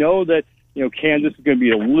 We know that Kansas is going to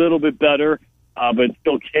be a little bit better, but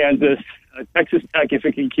still Kansas. Texas Tech, if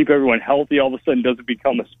it can keep everyone healthy, all of a sudden doesn't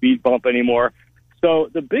become a speed bump anymore. So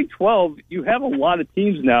the Big 12, you have a lot of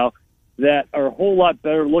teams now that are a whole lot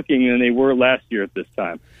better looking than they were last year at this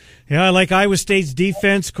time. Yeah, I like Iowa State's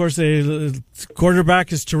defense. Of course, the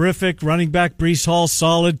quarterback is terrific. Running back Breece Hall,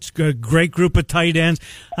 solid. Great group of tight ends.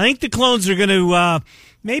 I think the Clones are going to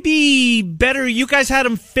maybe better. You guys had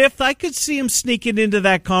them 5th. I could see them sneaking into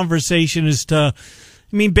that conversation as to.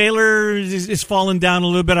 I mean, Baylor is falling down a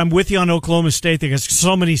little bit. I'm with you on Oklahoma State. They got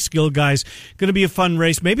so many skilled guys. Going to be a fun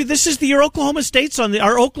race. Maybe this is the year Oklahoma State's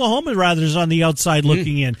Oklahoma rather is on the outside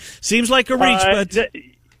looking in. Seems like a reach, but.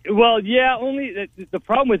 Well, yeah, only the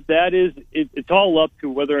problem with that is it's all up to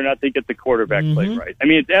whether or not they get the quarterback play right. I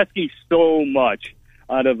mean, it's asking so much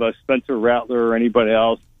out of Spencer Rattler or anybody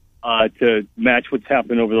else to match what's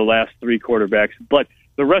happened over the last 3 quarterbacks. But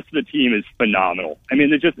the rest of the team is phenomenal. I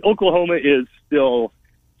mean, Oklahoma is still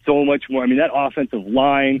so much more. I mean, that offensive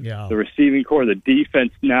line, the receiving core, the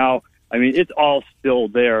defense now, I mean, it's all still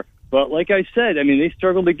there. But like I said, I mean, they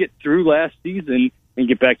struggled to get through last season and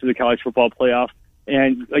get back to the college football playoff.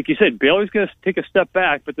 And like you said, Baylor's going to take a step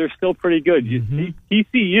back, but they're still pretty good.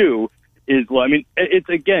 TCU is, I mean, it's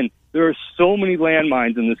again, there are so many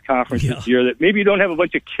landmines in this conference this year that maybe you don't have a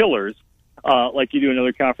bunch of killers like you do in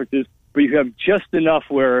other conferences, but you have just enough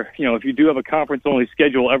where, if you do have a conference-only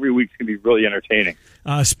schedule, every week's going to be really entertaining.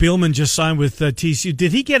 Spielman just signed with TCU.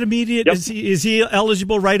 Did he get immediate? Yep. Is he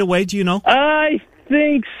eligible right away? Do you know? I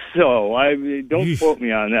think so. Don't quote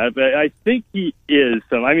me on that, but I think he is.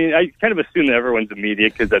 I mean, I kind of assume that everyone's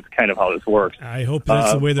immediate because that's kind of how this works. I hope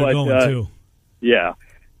that's the way they're going, too. Yeah.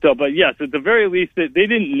 So, but yes, at the very least, they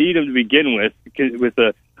didn't need him to begin with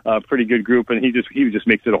a pretty good group, and he just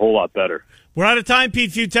makes it a whole lot better. We're out of time,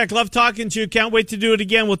 Pete Fiutak. Love talking to you. Can't wait to do it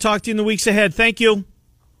again. We'll talk to you in the weeks ahead. Thank you.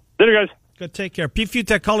 Later, guys. Good. Take care. Pete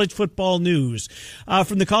Fiutak, college football news.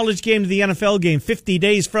 From the college game to the NFL game, 50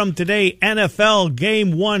 days from today, NFL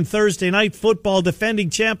Game 1, Thursday Night Football, defending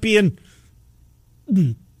champion.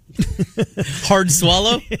 Hard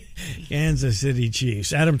swallow. Kansas City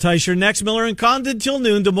Chiefs. Adam Teicher next. Miller and Condon till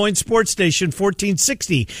noon. Des Moines Sports Station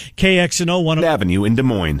 1460 KXNO 1 Avenue in Des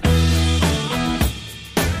Moines.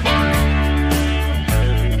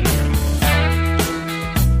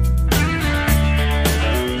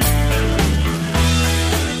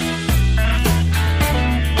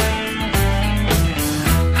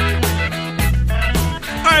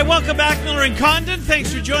 Welcome back, Miller and Condon.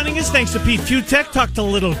 Thanks for joining us. Thanks to Pete Fiutak. Talked a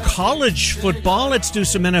little college football. Let's do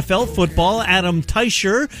some NFL football. Adam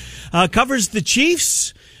Teicher covers the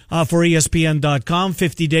Chiefs for ESPN.com.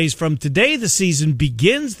 50 days from today, the season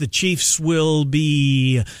begins. The Chiefs will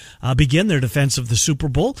begin their defense of the Super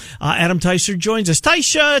Bowl. Adam Teicher joins us.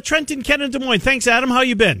 Teicher, Trenton, Ken, and Des Moines. Thanks, Adam. How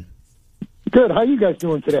you been? Good. How you guys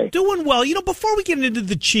doing today? Doing well. Before we get into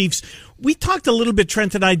the Chiefs, we talked a little bit,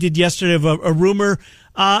 Trent and I did yesterday, of a rumor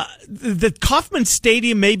that Kauffman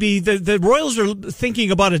Stadium, maybe the Royals are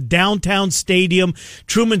thinking about a downtown stadium.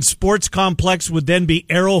 Truman Sports Complex would then be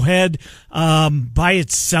Arrowhead by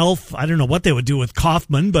itself. I don't know what they would do with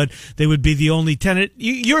Kauffman, but they would be the only tenant.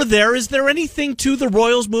 You're there. Is there anything to the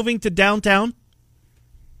Royals moving to downtown?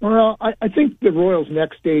 Well, I think the Royals'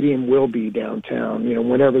 next stadium will be downtown,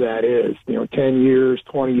 whenever that is, 10 years,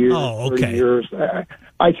 20 years, 30 years.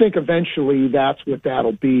 I think eventually that's what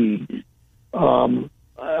that'll be.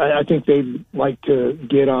 I think they'd like to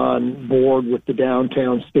get on board with the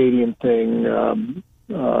downtown stadium thing.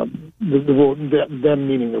 Them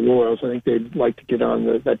meaning the Royals. I think they'd like to get on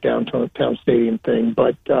that downtown stadium thing.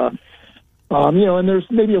 But, and there's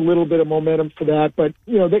maybe a little bit of momentum for that. But,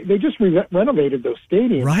 they just renovated those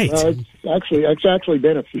stadiums. Right. It's actually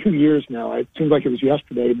been a few years now. It seems like it was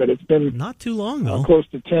yesterday, but it's been not too long, though. Close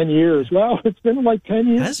to 10 years. Well, it's been like 10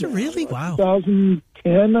 years. Has it really? Wow.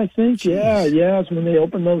 2010, I think. Jeez. Yeah, is when they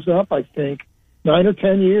opened those up, I think. 9 or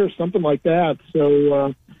 10 years, something like that.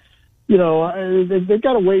 So, they've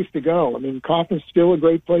got a ways to go. I mean, Kauffman's still a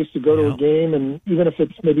great place to go to a game, and even if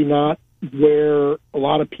it's maybe not where a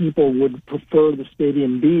lot of people would prefer the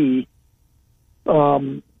stadium be,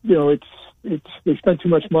 it's they spent too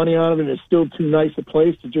much money on it, and it's still too nice a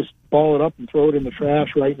place to just ball it up and throw it in the trash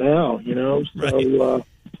right now. So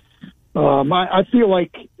I feel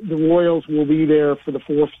like the Royals will be there for the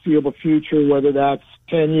foreseeable future, whether that's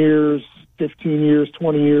 10 years, 15 years,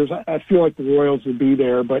 20 years. I feel like the Royals will be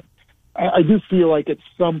there, but I do feel like at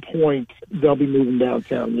some point they'll be moving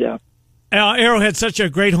downtown, yeah. Arrowhead, such a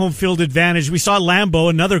great home field advantage. We saw Lambeau,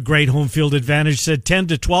 another great home field advantage, said 10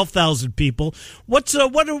 to 12,000 people. What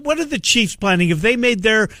are the Chiefs planning? Have they made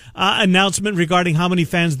their announcement regarding how many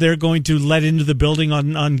fans they're going to let into the building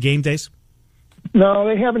on game days? No,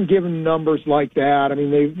 they haven't given numbers like that. I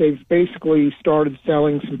mean, they've basically started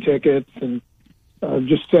selling some tickets and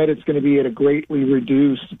just said it's going to be at a greatly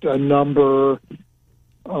reduced number.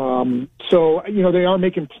 So, they are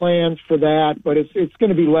making plans for that, but it's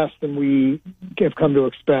going to be less than we have come to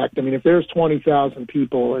expect. I mean, if there's 20,000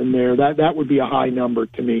 people in there, that would be a high number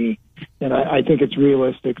to me. And I think it's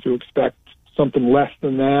realistic to expect something less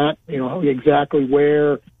than that. Exactly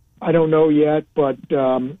where, I don't know yet, but,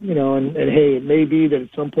 and hey, it may be that at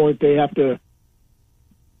some point they have to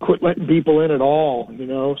quit letting people in at all,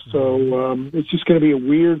 so it's just going to be a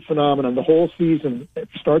weird phenomenon. The whole season,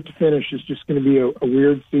 start to finish, is just going to be a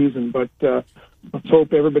weird season, but let's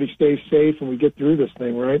hope everybody stays safe and we get through this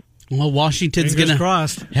thing, right? Well, Washington's going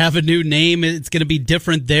to have a new name. It's going to be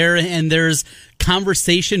different there, and there's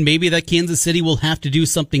conversation maybe that Kansas City will have to do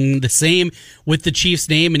something the same with the Chiefs'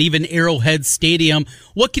 name and even Arrowhead Stadium.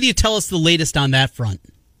 What can you tell us the latest on that front?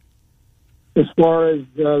 As far as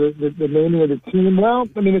the naming of the team, well,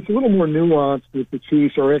 I mean, it's a little more nuanced with the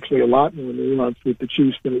Chiefs, or actually a lot more nuanced with the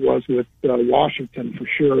Chiefs than it was with Washington, for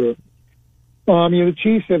sure. The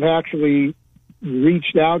Chiefs have actually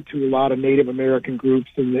reached out to a lot of Native American groups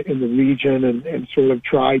in the region and sort of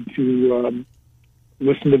tried to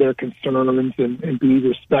listen to their concerns and be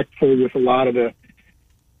respectful with a lot of the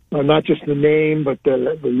not just the name, but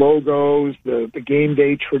the logos, the game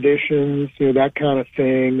day traditions, that kind of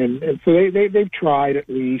thing. And so they've tried at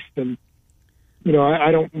least. And,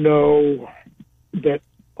 I don't know that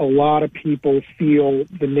a lot of people feel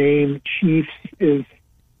the name Chiefs is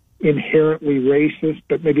inherently racist,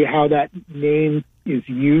 but maybe how that name is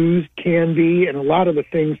used can be. And a lot of the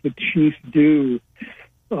things the Chiefs do,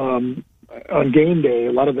 on game day,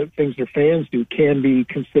 a lot of the things their fans do can be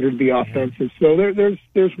considered to be offensive. So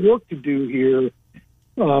there's work to do here,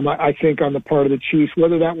 I think, on the part of the Chiefs.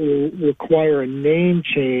 Whether that will require a name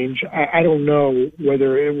change, I don't know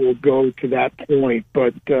whether it will go to that point.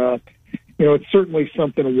 But, it's certainly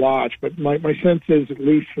something to watch. But my sense is, at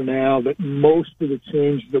least for now, that most of the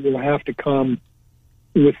changes that will have to come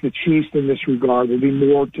with the Chiefs in this regard will be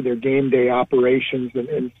more to their game day operations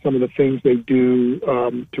and some of the things they do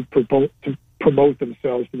to promote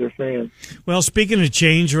themselves to their fans. Well, speaking of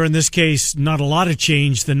change, or in this case, not a lot of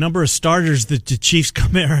change, the number of starters that the Chiefs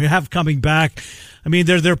have coming back, I mean,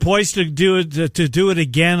 they're poised to do it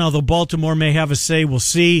again. Although Baltimore may have a say, we'll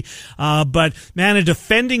see. But man, a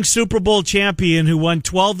defending Super Bowl champion who won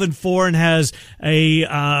 12-4 and has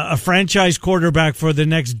a franchise quarterback for the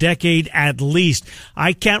next decade at least.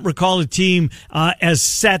 I can't recall a team as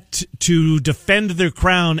set to defend their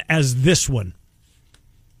crown as this one.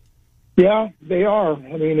 Yeah, they are.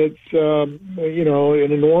 I mean, it's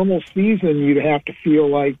in a normal season, you'd have to feel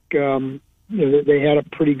like they had a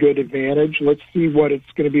pretty good advantage. Let's see what it's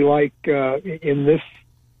going to be like in this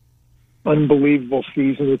unbelievable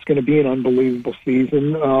season. It's going to be an unbelievable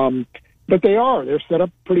season. But they're set up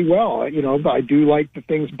pretty well. I do like the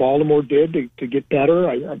things Baltimore did to get better.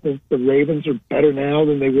 I think the Ravens are better now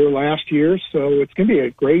than they were last year. So it's going to be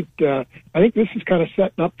a great, I think this is kind of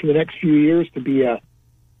setting up for the next few years to be a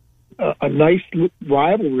nice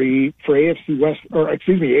rivalry for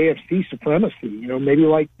AFC supremacy. Maybe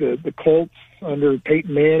like the Colts under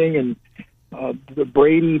Peyton Manning and the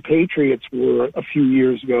Brady Patriots were a few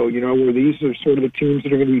years ago, where these are sort of the teams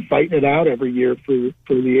that are going to be fighting it out every year for the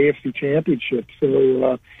AFC championship.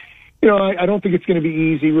 So, I don't think it's going to be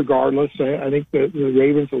easy regardless. I think the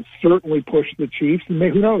Ravens will certainly push the Chiefs, and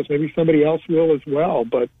who knows, maybe somebody else will as well.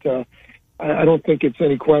 But I don't think it's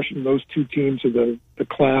any question those two teams are the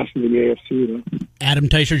class of the AFC. Though. Adam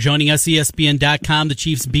Teicher joining us, ESPN.com, the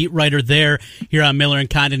Chiefs beat writer there here on Miller and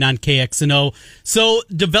Condon on KXNO. So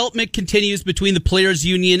development continues between the Players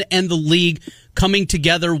Union and the league coming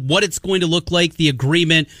together, what it's going to look like, the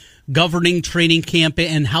agreement governing training camp,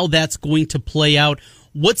 and how that's going to play out.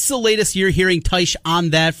 What's the latest you're hearing, Teish, on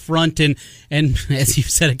that front? And as you've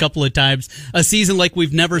said a couple of times, a season like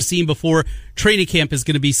we've never seen before. Training camp is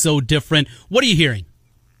going to be so different. What are you hearing?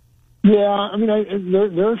 Yeah, I mean,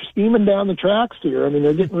 they're steaming down the tracks here. I mean,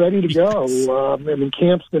 they're getting ready to go.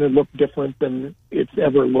 Camp's going to look different than it's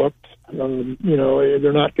ever looked. They're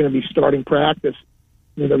not going to be starting practice.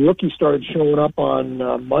 The rookies started showing up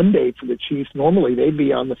on Monday for the Chiefs. Normally, they'd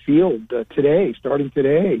be on the field starting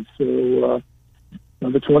today. So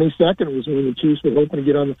the 22nd was when the Chiefs were hoping to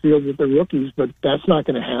get on the field with their rookies, but that's not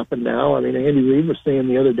going to happen now. I mean, Andy Reid was saying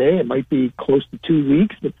the other day it might be close to 2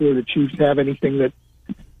 weeks before the Chiefs have anything that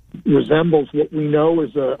resembles what we know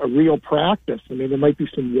as a real practice. I mean, there might be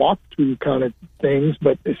some walkthrough kind of things,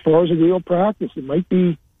 but as far as a real practice, it might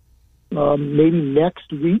be maybe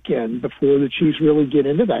next weekend before the Chiefs really get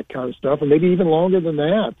into that kind of stuff, and maybe even longer than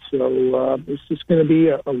that. So it's just going to be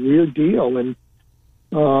a weird deal. And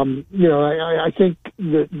I think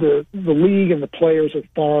the league and the players are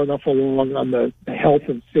far enough along on the health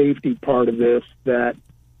and safety part of this that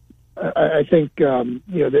I think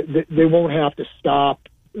they won't have to stop.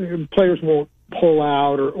 Players won't pull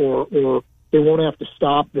out or they won't have to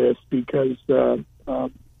stop this because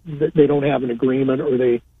they don't have an agreement or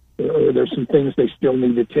there's some things they still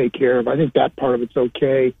need to take care of. I think that part of it's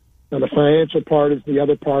okay. Now the financial part is the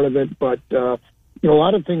other part of it, but a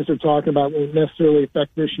lot of things they're talking about won't necessarily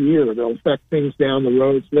affect this year. They'll affect things down the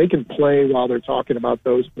road, so they can play while they're talking about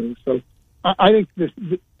those things. So I think this,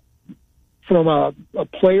 from a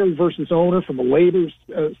player versus owner, from a labor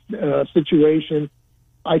situation,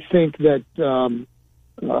 I think that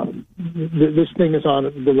this thing is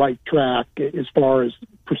on the right track as far as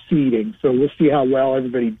proceeding. So we'll see how well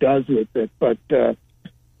everybody does with it. But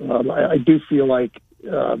I do feel like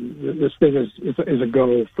this thing is a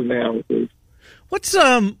go for now.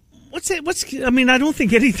 I mean, I don't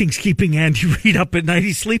think anything's keeping Andy Reid up at night.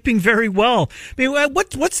 He's sleeping very well. I mean,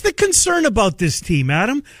 what's the concern about this team,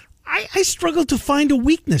 Adam? I struggle to find a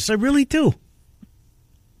weakness. I really do.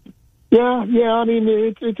 Yeah. I mean,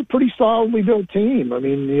 it's a pretty solidly built team. I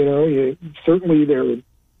mean, certainly they're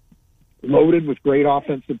loaded with great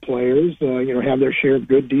offensive players. Have their share of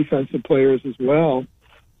good defensive players as well.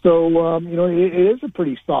 So, it is a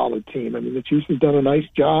pretty solid team. I mean, the Chiefs have done a nice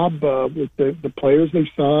job with the players they've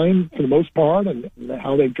signed for the most part and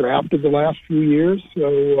how they've drafted the last few years.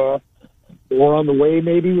 So, more on the way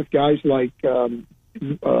maybe with guys like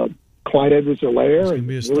Clyde Edwards-Helaire and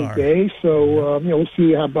Luke Day. So, we'll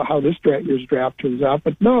see how this year's draft turns out.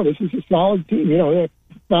 But no, this is a solid team. They're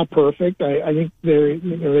not perfect. I think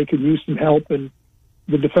they could use some help in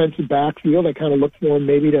the defensive backfield. I kind of look for them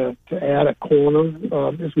maybe to add a corner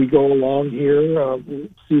as we go along here. We'll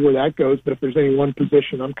see where that goes. But if there's any one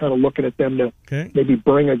position, I'm kind of looking at them to maybe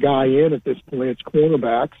bring a guy in at this point. It's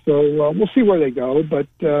cornerback. So we'll see where they go. But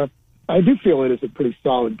I do feel it is a pretty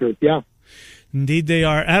solid group. Yeah. Indeed they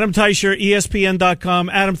are. Adam Teicher, ESPN.com.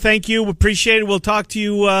 Adam, thank you. Appreciate it. We'll talk to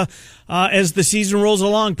you as the season rolls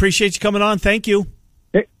along. Appreciate you coming on. Thank you.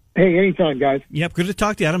 Hey, anytime, guys. Yep, good to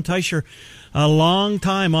talk to you. Adam Teicher, a long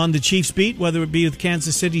time on the Chiefs beat, whether it be with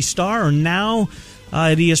Kansas City Star or now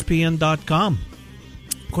at ESPN.com.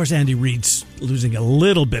 Of course, Andy Reid's losing a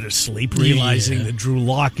little bit of sleep, realizing that Drew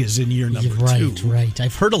Lock is in year number 2. Right.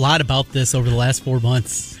 I've heard a lot about this over the last 4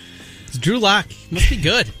 months. Drew Lock must be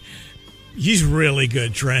good. He's really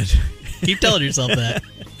good, Trent. Keep telling yourself that.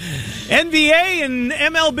 NBA and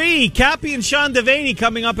MLB, Cappy and Sean Devaney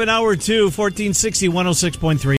coming up in hour 2, 1460, 106.3.